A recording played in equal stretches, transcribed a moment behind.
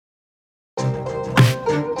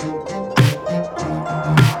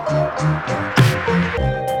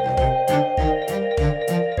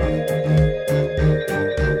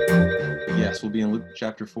in Luke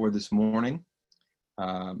chapter 4 this morning.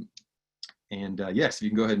 Yes, you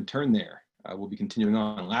can go ahead and turn there. We'll be continuing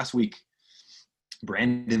on. Last week,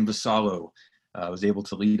 Brandon Vassallo was able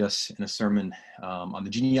to lead us in a sermon on the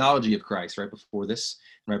genealogy of Christ. Right before this,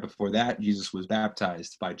 and right before that, Jesus was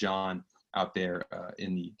baptized by John out there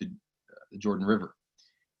in the Jordan River.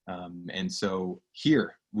 And so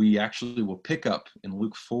here, we actually will pick up in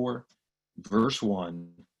Luke 4, verse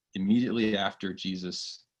 1, immediately after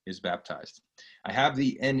Jesus is baptized. I have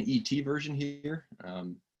the NET version here,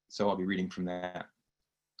 so I'll be reading from that.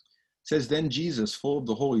 It says, "Then Jesus, full of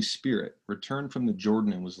the Holy Spirit, returned from the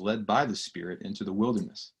Jordan and was led by the Spirit into the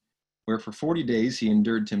wilderness, where for 40 days he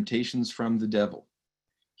endured temptations from the devil.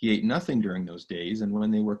 He ate nothing during those days, and when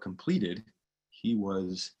they were completed, he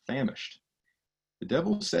was famished. The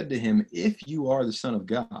devil said to him, 'If you are the Son of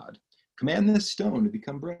God, command this stone to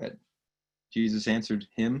become bread.' Jesus answered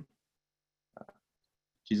him,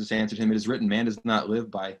 'It is written, man does not live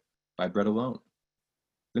by bread alone.'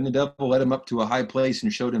 Then the devil led him up to a high place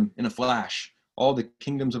and showed him in a flash all the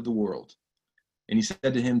kingdoms of the world. And he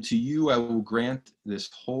said to him, 'To you I will grant this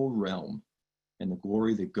whole realm and the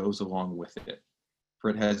glory that goes along with it. For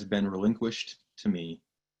it has been relinquished to me,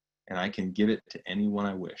 and I can give it to anyone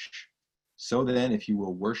I wish. So then, if you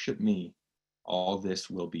will worship me, all this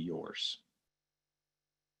will be yours.'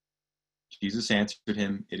 Jesus answered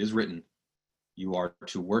him, 'It is written, you are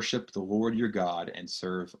to worship the Lord your God and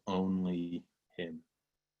serve only him.'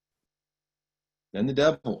 Then the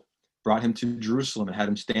devil brought him to Jerusalem and had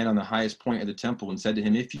him stand on the highest point of the temple and said to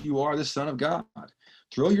him, 'If you are the Son of God,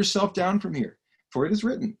 throw yourself down from here. For it is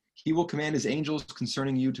written, he will command his angels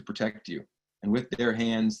concerning you to protect you. And with their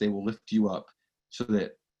hands they will lift you up so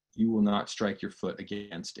that you will not strike your foot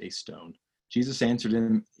against a stone.' Jesus answered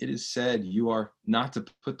him, 'It is said, you are not to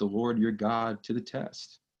put the Lord your God to the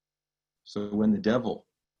test.' So when the devil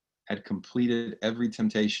had completed every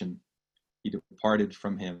temptation, he departed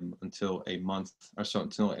from him until a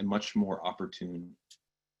much more opportune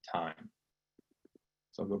time."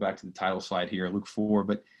 So I'll go back to the title slide here, Luke 4.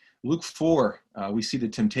 But Luke 4, we see the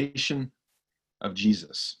temptation of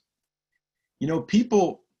Jesus. You know,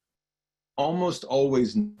 people almost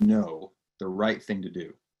always know the right thing to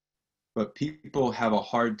do, but people have a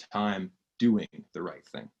hard time doing the right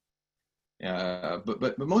thing.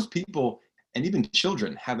 But most people, and even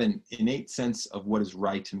children, have an innate sense of what is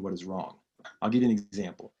right and what is wrong. I'll give you an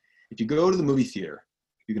example. If you go to the movie theater,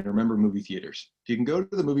 you can remember movie theaters. If you can go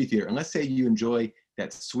to the movie theater, and let's say you enjoy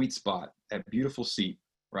that sweet spot, that beautiful seat,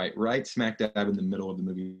 right smack dab in the middle of the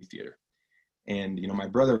movie theater. And, you know, my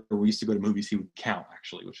brother, we used to go to movies, he would count,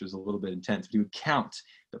 actually, which was a little bit intense. But he would count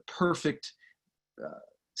the perfect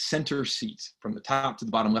center seat from the top to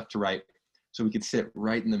the bottom, left to right, so we could sit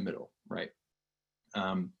right in the middle, right?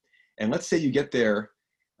 And let's say you get there,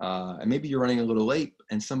 and maybe you're running a little late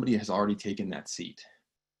and somebody has already taken that seat.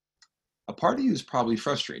 A part of you is probably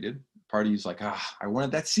frustrated. A part of you is like, I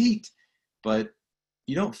wanted that seat. But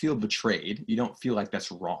you don't feel betrayed. You don't feel like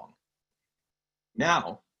that's wrong.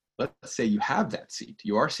 Now, let's say you have that seat.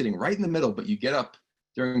 You are sitting right in the middle, but you get up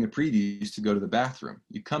during the previews to go to the bathroom.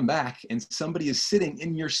 You come back and somebody is sitting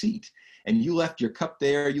in your seat. And you left your cup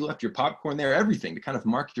there, you left your popcorn there, everything to kind of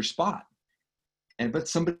mark your spot. But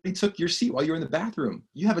somebody took your seat while you're in the bathroom.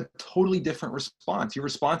 You have a totally different response. Your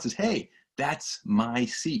response is, hey, that's my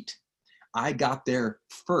seat. I got there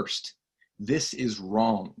first. This is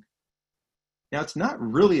wrong. Now, it's not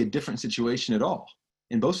really a different situation at all.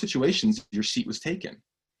 In both situations, your seat was taken.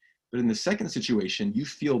 But in the second situation, you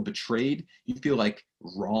feel betrayed. You feel like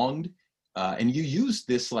wronged. And you use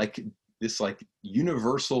this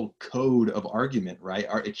universal code of argument, right?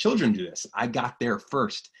 Children do this. I got there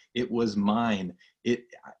first. It was mine.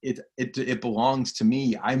 It belongs to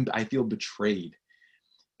me. I feel betrayed.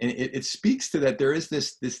 And it speaks to that there is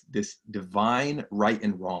this divine right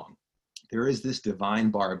and wrong. There is this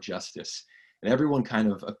divine bar of justice that everyone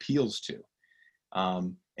kind of appeals to.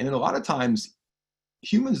 And then a lot of times,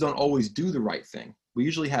 humans don't always do the right thing. We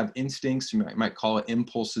usually have instincts, you might call it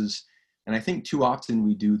impulses. And I think too often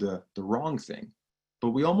we do the wrong thing.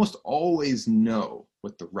 But we almost always know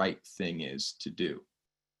what the right thing is to do.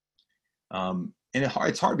 And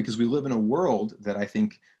it's hard because we live in a world that I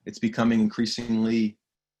think it's becoming increasingly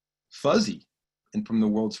fuzzy, and from the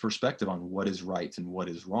world's perspective on what is right and what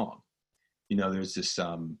is wrong. You know, there's this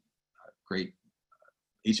great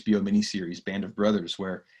HBO miniseries, Band of Brothers,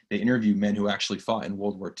 where they interview men who actually fought in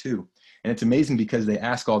World War II. And it's amazing because they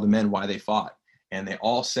ask all the men why they fought, and they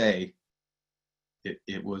all say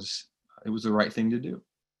it was the right thing to do.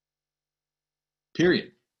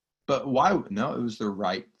 Period. But why? No, it was the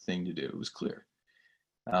right thing to do. It was clear.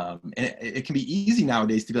 And it can be easy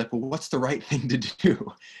nowadays to be like, well, what's the right thing to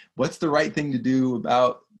do? What's the right thing to do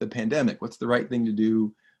about the pandemic? What's the right thing to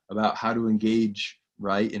do about how to engage,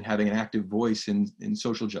 right, and having an active voice in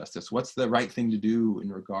social justice? What's the right thing to do in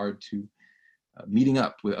regard to meeting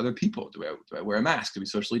up with other people? Do I wear a mask? Do we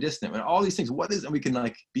socially distant? And all these things. What is, and we can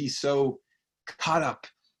like be so caught up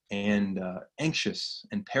and anxious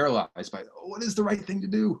and paralyzed by, oh, what is the right thing to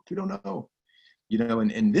do? We don't know.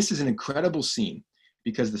 And this is an incredible scene,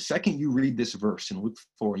 because the second you read this verse in Luke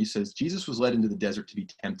 4, he says, Jesus was led into the desert to be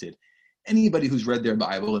tempted. Anybody who's read their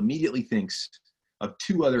Bible immediately thinks of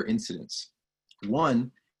two other incidents.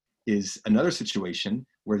 One is another situation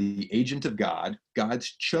where the agent of God,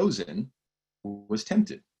 God's chosen, was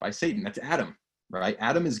tempted by Satan. That's Adam, right?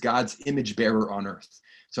 Adam is God's image bearer on earth.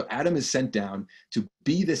 So Adam is sent down to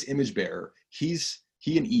be this image bearer. He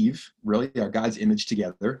and Eve really are God's image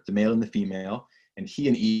together, the male and the female, and he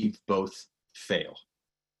and Eve both fail.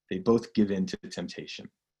 They both give in to temptation.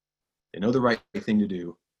 They know the right thing to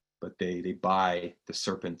do, but they buy the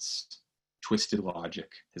serpent's twisted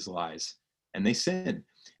logic, his lies, and they sin.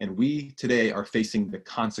 And we today are facing the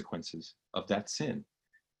consequences of that sin.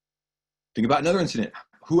 Think about another incident.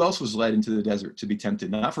 Who else was led into the desert to be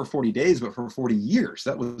tempted? Not for 40 days, but for 40 years.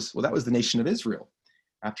 That was the nation of Israel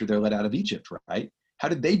after they're led out of Egypt, right? How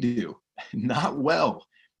did they do? Not well.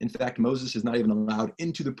 In fact, Moses is not even allowed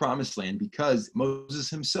into the promised land because Moses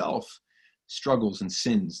himself struggles and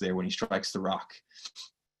sins there when he strikes the rock.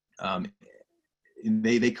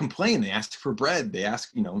 They complain, they ask for bread. They ask,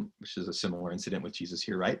 which is a similar incident with Jesus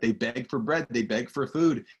here, right? They beg for bread, they beg for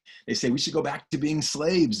food. They say, we should go back to being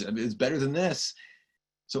slaves. It's better than this.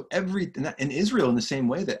 So in Israel, in the same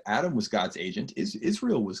way that Adam was God's agent,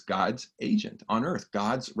 Israel was God's agent on earth,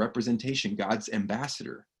 God's representation, God's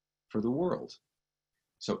ambassador for the world.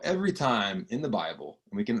 So every time in the Bible,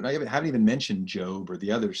 and I haven't even mentioned Job or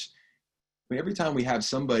the others, but every time we have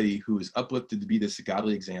somebody who is uplifted to be this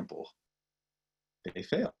godly example, they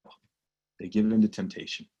fail. They give in to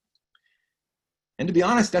temptation. And to be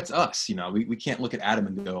honest, that's us. We can't look at Adam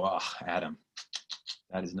and go, oh, Adam,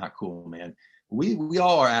 that is not cool, man. We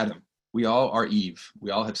all are Adam. We all are Eve.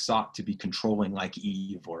 We all have sought to be controlling like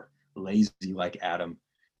Eve or lazy like Adam.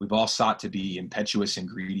 We've all sought to be impetuous and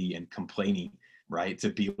greedy and complaining, right? To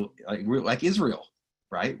be like Israel,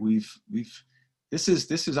 right? This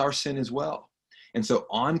is our sin as well. And so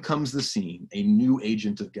on comes the scene, a new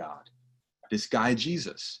agent of God, this guy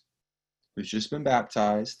Jesus, who's just been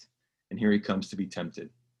baptized, and here he comes to be tempted.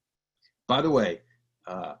 By the way,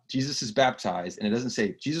 Jesus is baptized, and it doesn't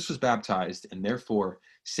say Jesus was baptized, and therefore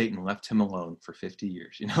Satan left him alone for 50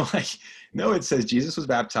 years. No, it says Jesus was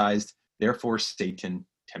baptized, therefore Satan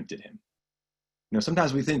tempted him.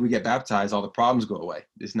 Sometimes we think we get baptized, all the problems go away.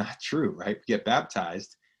 It's not true, right? We get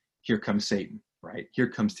baptized, here comes Satan, right? Here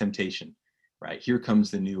comes temptation, right? Here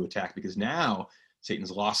comes the new attack, because now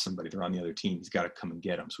Satan's lost somebody. They're on the other team. He's got to come and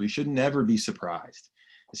get them. So we should never be surprised,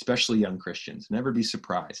 especially young Christians. Never be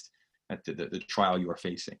surprised at the trial you are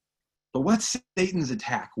facing. But what's Satan's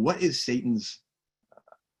attack? What is Satan's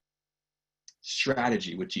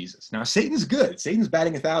strategy with Jesus? Now, Satan's good. Satan's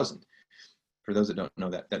batting 1,000. For those that don't know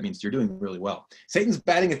that means you're doing really well. Satan's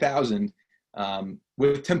batting 1,000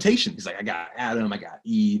 with temptation. He's like, I got Adam, I got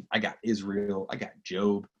Eve, I got Israel, I got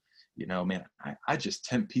Job. Man, I just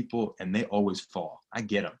tempt people and they always fall. I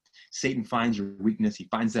get them. Satan finds your weakness. He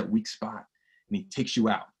finds that weak spot and he takes you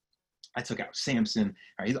out. I took out Samson.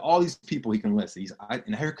 Right? All these people he can list.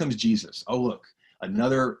 And here comes Jesus. Oh, look,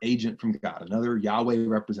 another agent from God, another Yahweh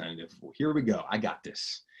representative. Well, here we go. I got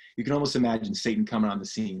this. You can almost imagine Satan coming on the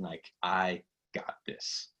scene like, I got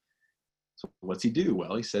this. So what's he do?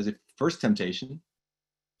 Well, he says, first temptation,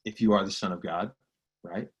 if you are the Son of God,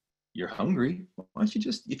 right? You're hungry. Why don't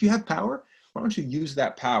you if you have power, why don't you use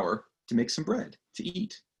that power to make some bread to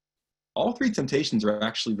eat? All three temptations are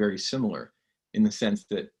actually very similar in the sense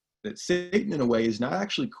that Satan, in a way, is not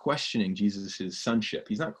actually questioning Jesus' sonship.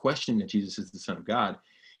 He's not questioning that Jesus is the Son of God.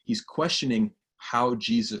 He's questioning how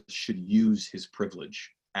Jesus should use his privilege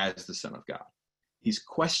as the Son of God. He's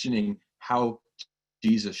questioning how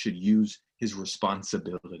Jesus should use his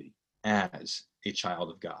responsibility as a child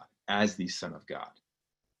of God, as the Son of God.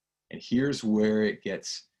 And here's where it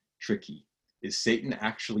gets tricky. Is Satan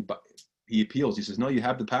actually, he appeals. He says, no, you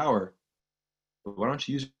have the power, but why don't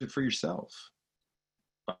you use it for yourself?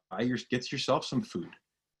 Get yourself some food.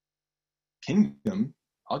 Kingdom,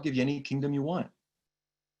 I'll give you any kingdom you want.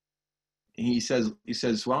 And he says,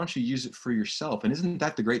 why don't you use it for yourself? And isn't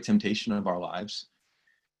that the great temptation of our lives?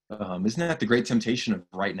 Isn't that the great temptation of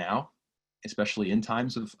right now, especially in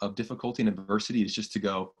times of difficulty and adversity, is just to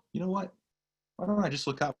go, you know what? Why don't I just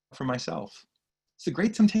look out for myself? It's a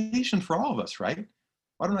great temptation for all of us, right?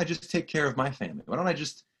 Why don't I just take care of my family? Why don't I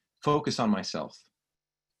just focus on myself?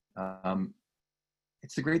 Um,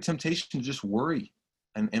 it's the great temptation to just worry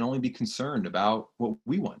and only be concerned about what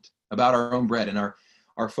we want, about our own bread. And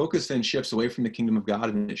our focus then shifts away from the kingdom of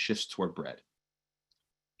God and it shifts toward bread.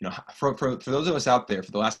 You know, for those of us out there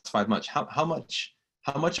for the last 5 months, how much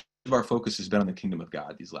of our focus has been on the kingdom of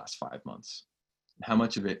God these last 5 months? And how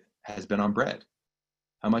much of it has been on bread?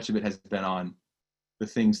 How much of it has been on the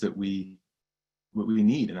things that we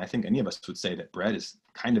need? And I think any of us would say that bread is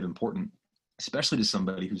kind of important, especially to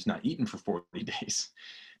somebody who's not eaten for 40 days.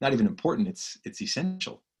 Not even important, it's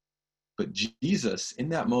essential. But Jesus, in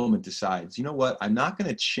that moment, decides, you know what? I'm not going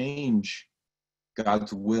to change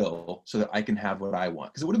God's will so that I can have what I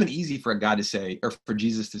want. Because it would have been easy for God to say, or for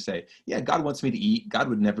Jesus to say, yeah, God wants me to eat. God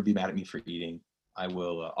would never be mad at me for eating.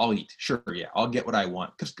 I'll eat. Sure, yeah, I'll get what I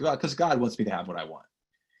want because God wants me to have what I want.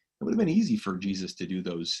 It would have been easy for Jesus to do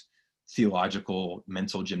those theological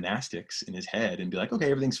mental gymnastics in his head and be like,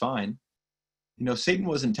 okay, everything's fine. You know, Satan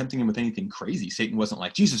wasn't tempting him with anything crazy. Satan wasn't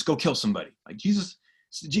like, Jesus, go kill somebody. Like, Jesus,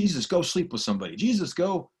 go sleep with somebody. Jesus,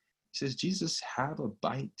 go. He says, Jesus, have a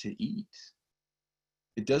bite to eat.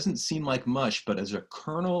 It doesn't seem like much, but there's a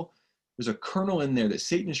kernel in there that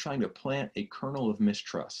Satan is trying to plant, a kernel of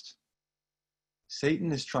mistrust.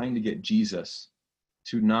 Satan is trying to get Jesus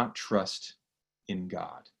to not trust in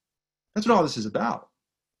God. That's what all this is about.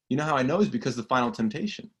 You know how I know is because the final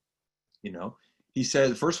temptation. You know, he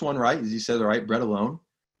said the first one, right, is he says, all right, bread alone.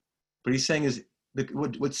 But he's saying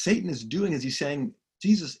what Satan is doing is he's saying,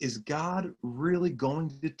 Jesus, is God really going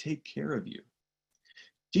to take care of you?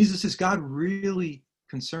 Jesus, is God really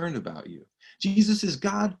concerned about you? Jesus, is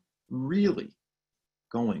God really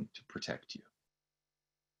going to protect you?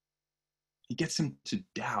 He gets him to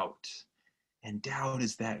doubt. And doubt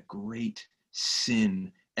is that great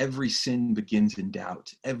sin. Every sin begins in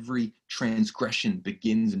doubt. Every transgression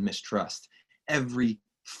begins in mistrust. Every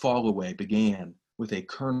fall away began with a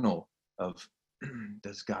kernel of,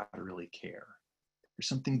 does God really care? There's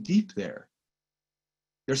something deep there.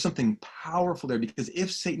 There's something powerful there, because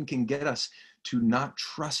if Satan can get us to not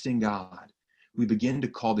trust in God, we begin to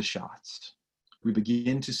call the shots. We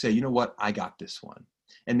begin to say, you know what, I got this one.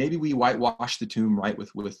 And maybe we whitewash the tomb, right,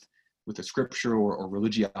 with a scripture or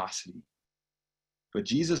religiosity. But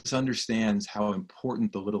Jesus understands how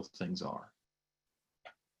important the little things are.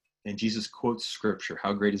 And Jesus quotes scripture.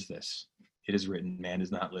 How great is this? It is written, man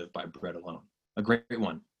does not live by bread alone. A great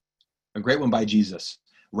one. A great one by Jesus.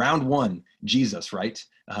 Round one, Jesus, right?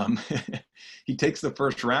 He takes the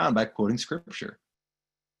first round by quoting scripture.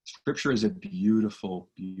 Scripture is a beautiful,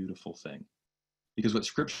 beautiful thing. Because what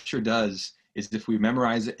scripture does is if we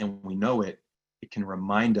memorize it and we know it, it can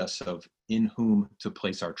remind us of in whom to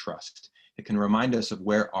place our trust. It can remind us of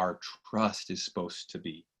where our trust is supposed to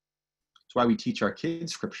be. That's why we teach our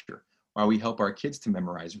kids scripture, why we help our kids to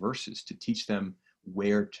memorize verses, to teach them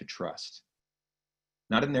where to trust.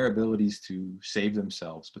 Not in their abilities to save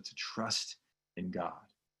themselves, but to trust in God,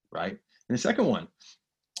 right? And the second one,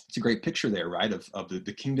 it's a great picture there, right, of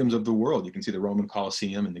the kingdoms of the world. You can see the Roman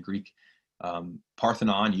Colosseum and the Greek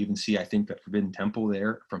Parthenon. You even see, I think, that Forbidden Temple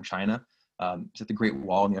there from China. Is that the Great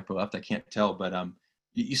Wall in the upper left? I can't tell, but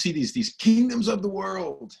you see these kingdoms of the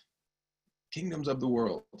world, you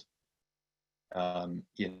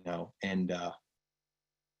know, and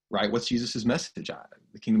right, what's Jesus's message?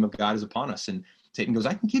 The kingdom of God is upon us, and Satan goes,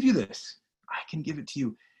 I can give you this. I can give it to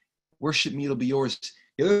you. Worship me, it'll be yours.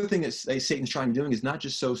 The other thing that Satan's trying to do is not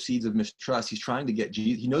just sow seeds of mistrust. He's trying to get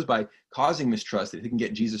Jesus. He knows by causing mistrust that he can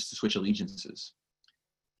get Jesus to switch allegiances.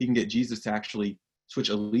 He can get Jesus to actually switch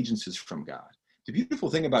allegiances from God. The beautiful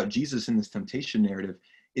thing about Jesus in this temptation narrative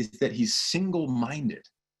is that he's single-minded.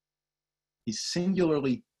 He's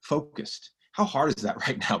singularly focused. How hard is that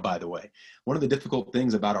right now, by the way? One of the difficult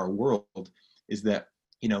things about our world is that,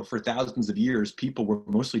 you know, for thousands of years, people were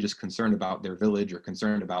mostly just concerned about their village or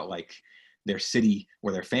concerned about like their city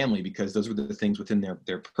or their family, because those were the things within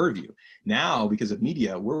their purview. Now, because of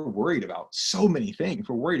media, we're worried about so many things.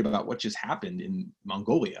 We're worried about what just happened in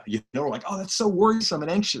Mongolia. You know, we're like, oh, that's so worrisome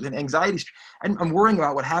and anxious and anxiety. I'm worrying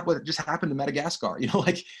about what just happened in Madagascar. You know,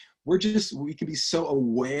 like we can be so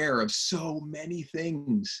aware of so many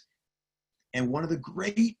things. And one of the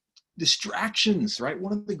great distractions, right?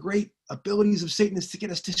 One of the great abilities of Satan is to get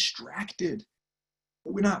us distracted.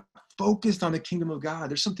 We're not focused on the kingdom of God.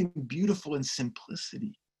 There's something beautiful in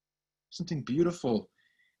simplicity, something beautiful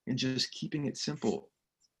in just keeping it simple,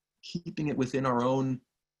 keeping it within our own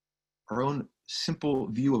simple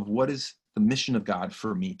view of what is the mission of God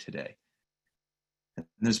for me today. And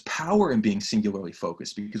there's power in being singularly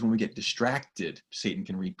focused, because when we get distracted, Satan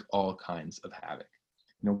can wreak all kinds of havoc.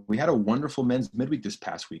 We had a wonderful men's midweek this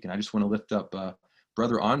past week, and I just want to lift up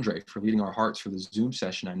Brother Andre for leading our hearts for the Zoom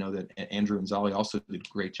session. I know that Andrew and Zali also did a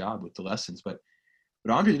great job with the lessons, but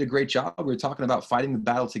Andre did a great job. We were talking about fighting the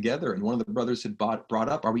battle together, and one of the brothers had brought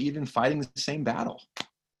up, are we even fighting the same battle?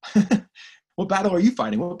 What battle are you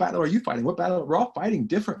fighting? What battle are you fighting? What battle? We're all fighting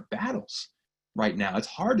different battles right now. It's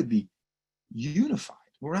hard to be unified.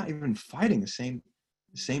 We're not even fighting the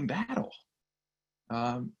same battle.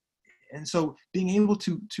 And so being able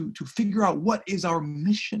to figure out what is our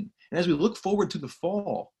mission. And as we look forward to the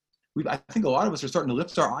fall, I think a lot of us are starting to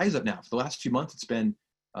lift our eyes up now. For the last few months, it's been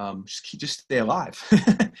just stay alive.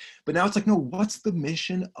 But now it's like, no, what's the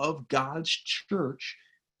mission of God's church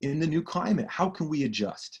in the new climate? How can we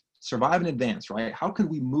adjust, survive and advance, right? How can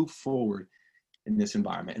we move forward in this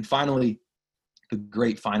environment? And finally, the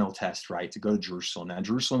great final test, right? To go to Jerusalem. Now,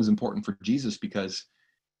 Jerusalem is important for Jesus because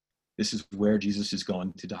this is where Jesus is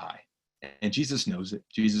going to die. And Jesus knows it.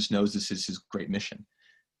 Jesus knows this is his great mission,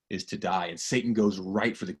 is to die. And Satan goes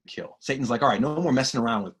right for the kill. Satan's like, all right, no more messing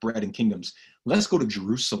around with bread and kingdoms. Let's go to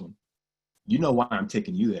Jerusalem. You know why I'm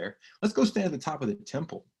taking you there. Let's go stand at the top of the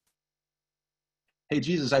temple. Hey,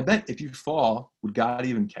 Jesus, I bet if you fall, would God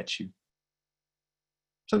even catch you?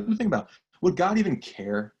 Something to think about. Would God even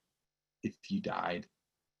care if you died?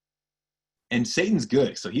 And Satan's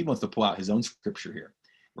good, so he wants to pull out his own scripture here,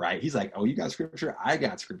 right? He's like, oh, you got scripture? I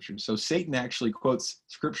got scripture. So Satan actually quotes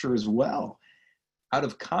scripture as well out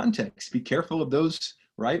of context. Be careful of those,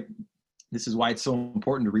 right? This is why it's so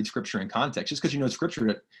important to read scripture in context. Just because you know scripture,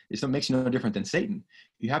 it makes you no different than Satan.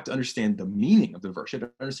 You have to understand the meaning of the verse. You have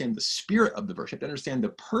to understand the spirit of the verse. You have to understand the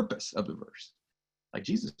purpose of the verse, like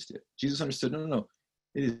Jesus did. Jesus understood, no.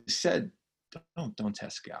 It is said, don't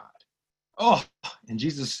test God. Oh, and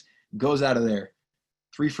Jesus goes out of there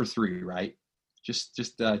 3 for 3, right? Just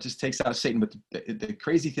takes out Satan. But the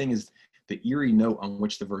crazy thing is, the eerie note on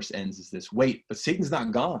which the verse ends is this: wait, but Satan's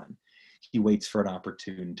not gone. He waits for an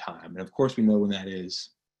opportune time. And of course, we know when that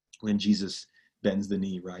is, when Jesus bends the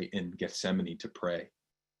knee, right, in Gethsemane to pray.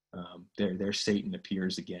 There Satan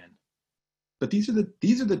appears again. But these are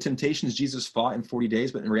the temptations Jesus fought in 40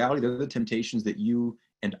 days, but in reality, they're the temptations that you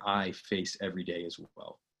and I face every day as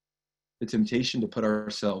well. The temptation to put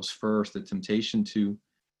ourselves first, the temptation to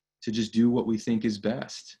just do what we think is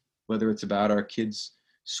best, whether it's about our kids'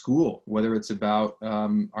 school, whether it's about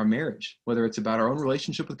our marriage, whether it's about our own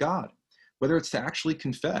relationship with God, whether it's to actually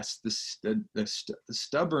confess the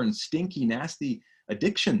stubborn, stinky, nasty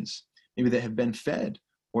addictions maybe that have been fed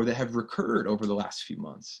or that have recurred over the last few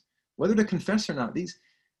months. Whether to confess or not, these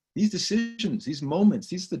decisions, these moments,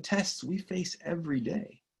 these are the tests we face every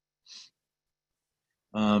day.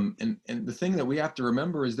 And the thing that we have to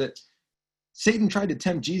remember is that Satan tried to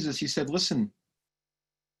tempt Jesus. He said, listen,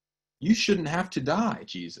 you shouldn't have to die,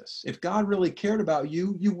 Jesus. If God really cared about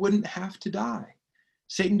you, you wouldn't have to die.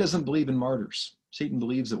 Satan doesn't believe in martyrs. Satan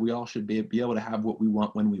believes that we all should be able to have what we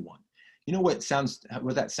want when we want. You know what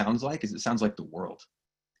that sounds like? Is it sounds like the world.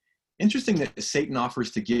 Interesting that Satan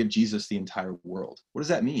offers to give Jesus the entire world. What does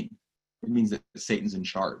that mean? It means that Satan's in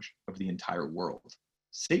charge of the entire world.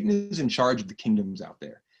 Satan is in charge of the kingdoms out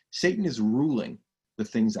there. Satan is ruling the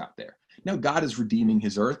things out there. Now God is redeeming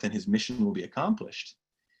his earth and his mission will be accomplished.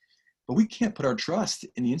 But we can't put our trust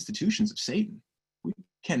in the institutions of Satan. We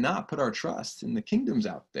cannot put our trust in the kingdoms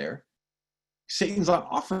out there. Satan's not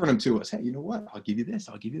offering them to us. Hey, you know what? I'll give you this.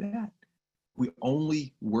 I'll give you that. We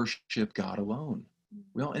only worship God alone.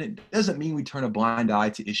 Well, and it doesn't mean we turn a blind eye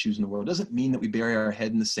to issues in the world. It doesn't mean that we bury our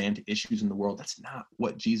head in the sand to issues in the world. That's not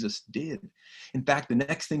what Jesus did. In fact, the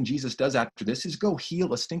next thing Jesus does after this is go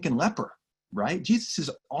heal a stinking leper, right? Jesus is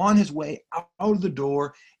on his way out of the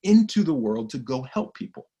door into the world to go help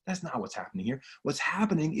people. That's not what's happening here. What's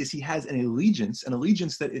happening is he has an allegiance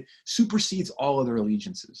that it supersedes all other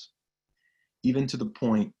allegiances, even to the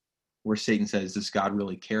point where Satan says, does God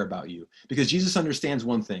really care about you? Because Jesus understands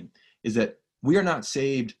one thing, is that we are not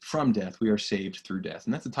saved from death. We are saved through death.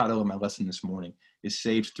 And that's the title of my lesson this morning, is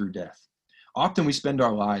Saved Through Death. Often we spend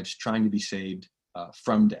our lives trying to be saved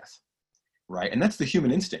from death, right? And that's the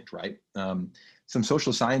human instinct, right? Some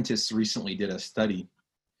social scientists recently did a study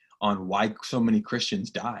on why so many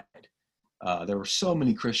Christians died. There were so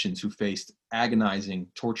many Christians who faced agonizing,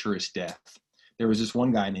 torturous death. There was this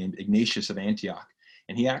one guy named Ignatius of Antioch,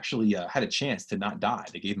 and he actually had a chance to not die.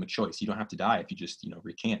 They gave him a choice. You don't have to die if you just,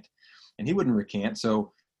 recant. And he wouldn't recant,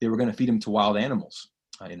 so they were going to feed him to wild animals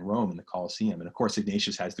in Rome in the Colosseum. And of course,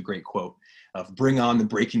 Ignatius has the great quote of, bring on the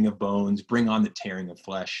breaking of bones, bring on the tearing of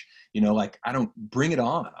flesh. I don't bring it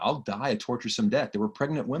on. I'll die a torturesome death. There were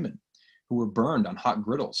pregnant women who were burned on hot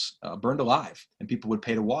griddles, burned alive, and people would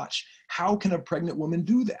pay to watch. How can a pregnant woman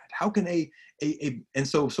do that? How can and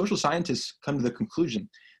so social scientists come to the conclusion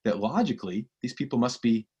that logically these people must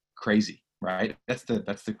be crazy, right? That's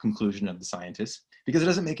the conclusion of the scientists, because it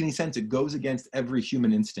doesn't make any sense. It goes against every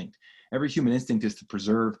human instinct. Every human instinct is to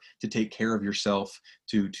preserve, to take care of yourself,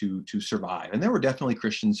 to survive. And there were definitely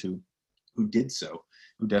Christians who did so,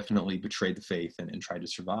 who definitely betrayed the faith and tried to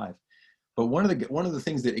survive. But one of the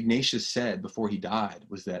things that Ignatius said before he died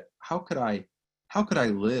was that how could I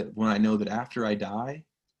live when I know that after I die,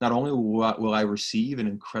 not only will I receive an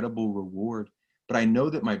incredible reward, but I know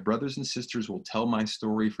that my brothers and sisters will tell my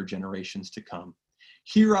story for generations to come.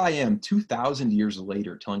 Here I am 2,000 years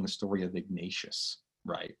later telling the story of Ignatius,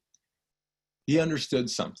 right? He understood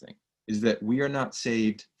something, is that we are not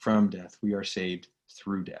saved from death, we are saved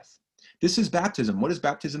through death. This is baptism. What is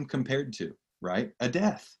baptism compared to, right? A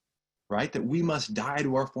death, right? That we must die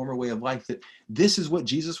to our former way of life, that this is what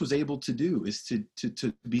Jesus was able to do, is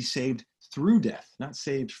to be saved through death, not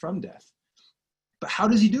saved from death. But how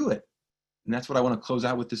does he do it? And that's what I want to close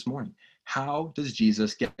out with this morning. How does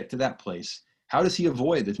Jesus get to that place? How does he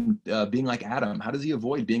avoid being like Adam? How does he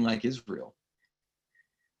avoid being like Israel?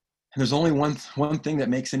 And there's only one thing that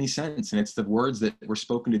makes any sense, and it's the words that were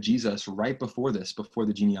spoken to Jesus right before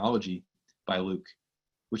the genealogy by Luke,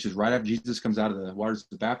 which is right after Jesus comes out of the waters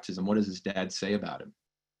of baptism. What does his dad say about him?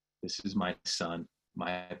 This is my son,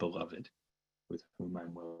 my beloved, with whom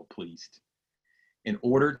I'm well pleased. In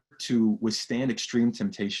order to withstand extreme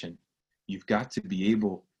temptation, you've got to be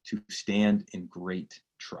able to stand in great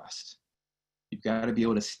trust. You've got to be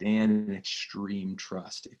able to stand in extreme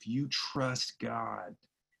trust. If you trust God,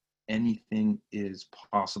 anything is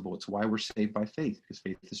possible. It's why we're saved by faith, because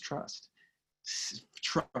faith is trust.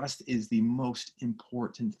 Trust is the most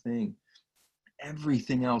important thing.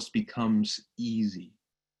 Everything else becomes easy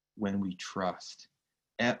when we trust.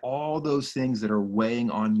 And all those things that are weighing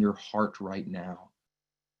on your heart right now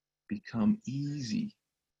become easy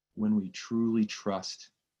when we truly trust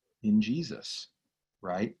in Jesus,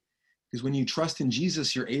 right? Because when you trust in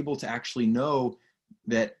Jesus, you're able to actually know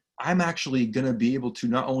that I'm actually going to be able to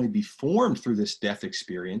not only be formed through this death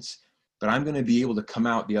experience, but I'm going to be able to come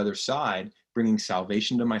out the other side, bringing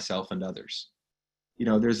salvation to myself and others. You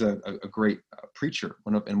know, there's a great preacher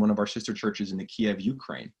in one of our sister churches in the Kiev,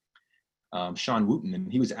 Ukraine, Sean Wooten,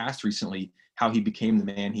 and he was asked recently how he became the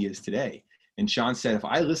man he is today. And Sean said, if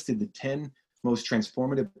I listed the 10 most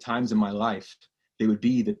transformative times in my life, they would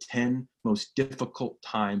be the 10 most difficult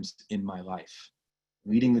times in my life.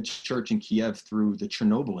 Leading the church in Kiev through the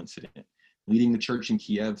Chernobyl incident, leading the church in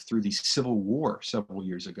Kiev through the civil war several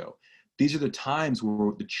years ago. These are the times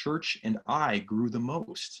where the church and I grew the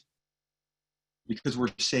most, because we're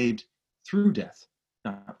saved through death,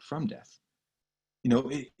 not from death. You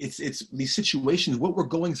know, it's these situations, what we're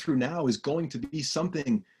going through now is going to be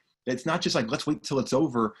something that's not just like, let's wait till it's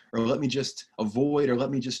over, or let me just avoid, or let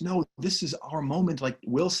me just, no, this is our moment, like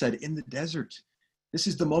Will said, in the desert. This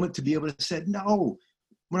is the moment to be able to say, no.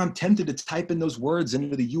 When I'm tempted to type in those words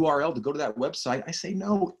into the URL to go to that website, I say,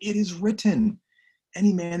 no, it is written.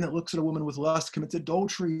 Any man that looks at a woman with lust commits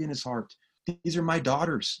adultery in his heart. These are my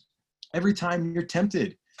daughters. Every time you're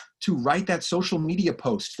tempted to write that social media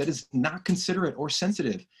post that is not considerate or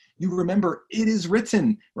sensitive, you remember it is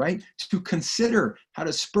written, right? To consider how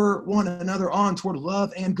to spur one another on toward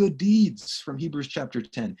love and good deeds, from Hebrews chapter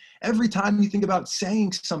 10. Every time you think about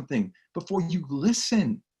saying something before you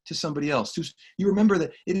listen to somebody else, you remember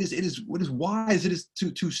that it is what is wise, it is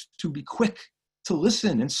to be quick to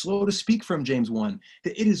listen and slow to speak, from James 1,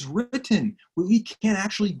 that it is written. We can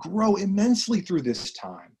actually grow immensely through this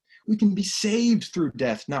time. We can be saved through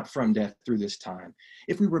death, not from death, through this time,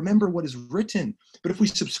 if we remember what is written. But if we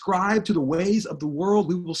subscribe to the ways of the world,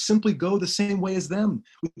 we will simply go the same way as them,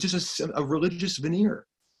 with just a religious veneer.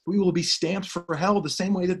 We will be stamped for hell the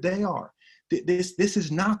same way that they are. This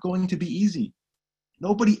is not going to be easy.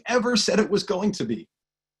 Nobody ever said it was going to be.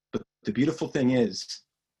 But the beautiful thing is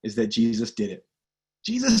that Jesus did it.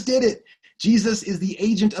 Jesus did it. Jesus is the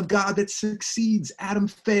agent of God that succeeds. Adam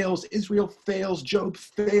fails, Israel fails, Job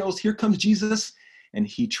fails. Here comes Jesus, and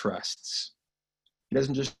he trusts. He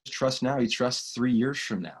doesn't just trust now, he trusts 3 years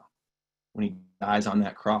from now when he dies on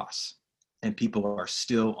that cross. And people are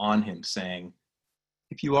still on him saying,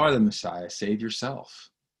 if you are the Messiah, save yourself.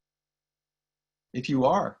 If you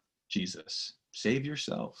are Jesus, save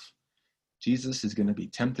yourself. Jesus is going to be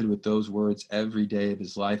tempted with those words every day of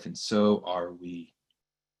his life, and so are we.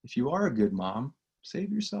 If you are a good mom,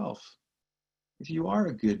 save yourself. If you are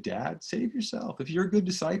a good dad, save yourself. If you're a good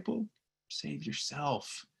disciple, save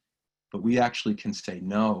yourself. But we actually can say,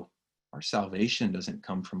 no, our salvation doesn't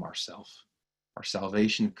come from ourselves. Our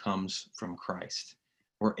salvation comes from Christ.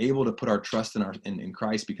 We're able to put our trust in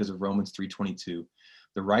Christ because of Romans 3:22.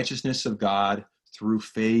 The righteousness of God through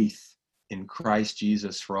faith in Christ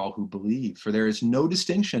Jesus for all who believe. For there is no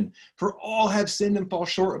distinction, for all have sinned and fall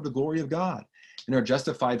short of the glory of God, and are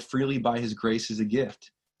justified freely by his grace as a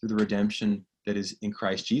gift through the redemption that is in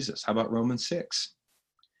Christ Jesus. How about Romans 6?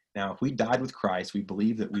 Now, if we died with Christ, we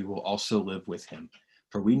believe that we will also live with him.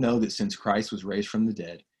 For we know that since Christ was raised from the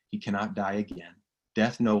dead, he cannot die again.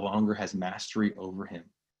 Death no longer has mastery over him.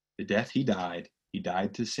 The death he died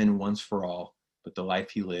to sin once for all, but the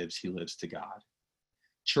life he lives to God.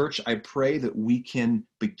 Church, I pray that we can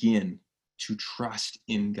begin to trust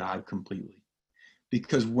in God completely.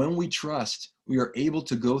 Because when we trust, we are able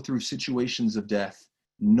to go through situations of death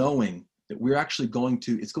knowing that we're actually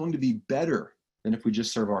it's going to be better than if we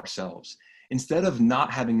just serve ourselves. Instead of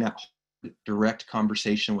not having that direct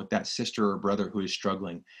conversation with that sister or brother who is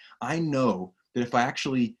struggling, I know that if I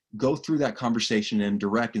actually go through that conversation and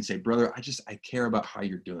direct and say, brother, I care about how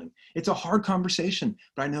you're doing. It's a hard conversation,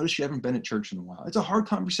 but I notice you haven't been at church in a while. It's a hard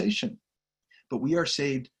conversation, but we are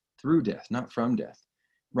saved through death, not from death,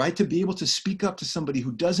 right? To be able to speak up to somebody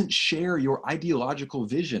who doesn't share your ideological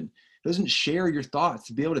vision, doesn't share your thoughts,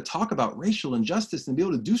 to be able to talk about racial injustice and be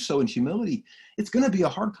able to do so in humility, it's going to be a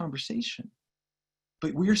hard conversation.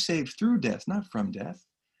 But we are saved through death, not from death.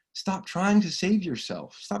 Stop trying to save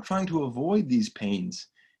yourself. Stop trying to avoid these pains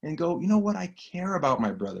and go, you know what? I care about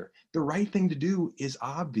my brother. The right thing to do is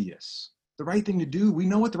obvious. The right thing to do, we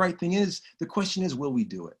know what the right thing is. The question is, will we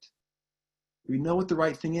do it? We know what the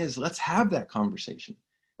right thing is. Let's have that conversation.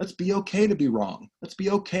 Let's be okay to be wrong. Let's be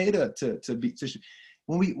okay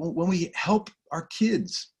when we help our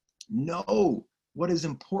kids know what is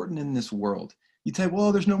important in this world. You say,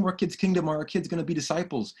 well, there's no more kids' kingdom. Are our kids going to be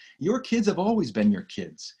disciples? Your kids have always been your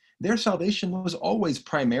kids. Their salvation was always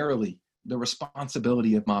primarily the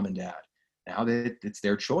responsibility of mom and dad. Now that it's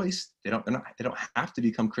their choice, they don't have to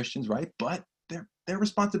become Christians, right? But their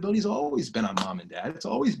responsibility has always been on mom and dad. It's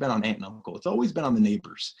always been on aunt and uncle. It's always been on the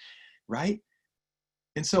neighbors, right?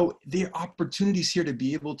 And so there are opportunities here to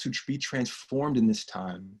be able to be transformed in this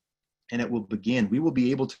time, and it will begin. We will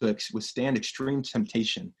be able to withstand extreme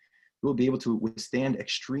temptation. We will be able to withstand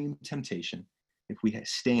extreme temptation if we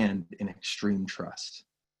stand in extreme trust.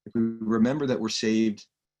 If we remember that we're saved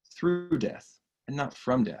through death and not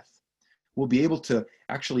from death, we'll be able to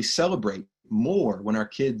actually celebrate more when our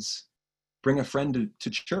kids bring a friend to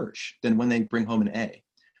church than when they bring home an A.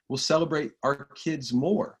 We'll celebrate our kids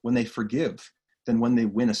more when they forgive than when they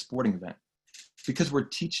win a sporting event. Because we're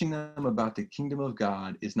teaching them about the kingdom of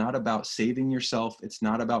God is not about saving yourself. It's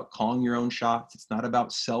not about calling your own shots. It's not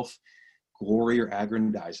about self-glory or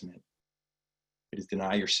aggrandizement. It is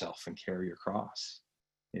deny yourself and carry your cross.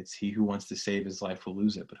 It's he who wants to save his life will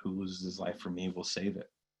lose it, but who loses his life for me will save it.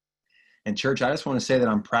 And church, I just want to say that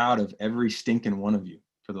I'm proud of every stinking one of you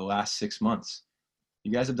for the last 6 months.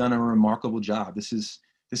 You guys have done a remarkable job. This is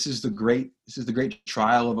the great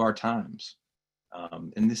trial of our times.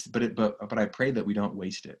 But I pray that we don't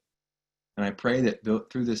waste it. And I pray that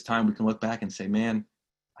through this time we can look back and say, man,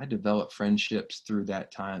 I developed friendships through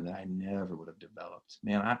that time that I never would have developed.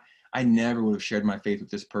 Man, I never would have shared my faith with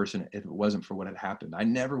this person if it wasn't for what had happened. I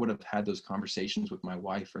never would have had those conversations with my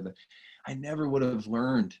wife, I never would have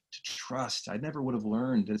learned to trust. I never would have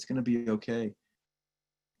learned that it's going to be okay.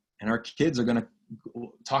 And our kids are going to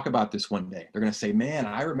talk about this one day. They're going to say, man,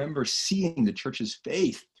 I remember seeing the church's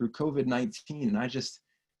faith through COVID-19, and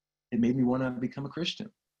it made me want to become a Christian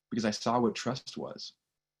because I saw what trust was,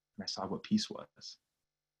 and I saw what peace was.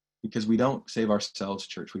 Because we don't save ourselves,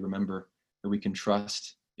 church. We remember that we can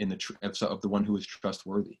trust in the one who is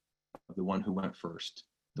trustworthy, of the one who went first,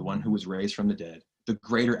 the one who was raised from the dead, the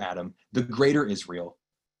greater Adam, the greater Israel,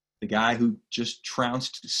 the guy who just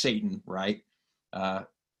trounced Satan, right?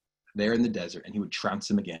 There in the desert, and he would trounce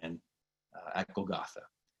him again at Golgotha.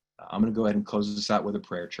 I'm going to go ahead and close this out with a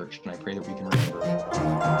prayer, church, and I pray that we can remember.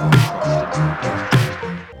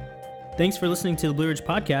 Thanks for listening to the Blue Ridge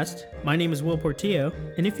Podcast. My name is Will Portillo,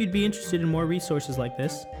 and if you'd be interested in more resources like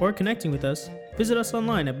this or connecting with us, visit us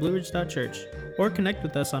online at blueridge.church or connect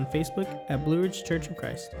with us on Facebook at Blue Ridge Church of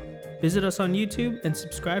Christ. Visit us on YouTube and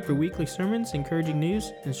subscribe for weekly sermons, encouraging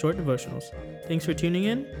news, and short devotionals. Thanks for tuning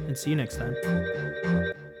in, and see you next time.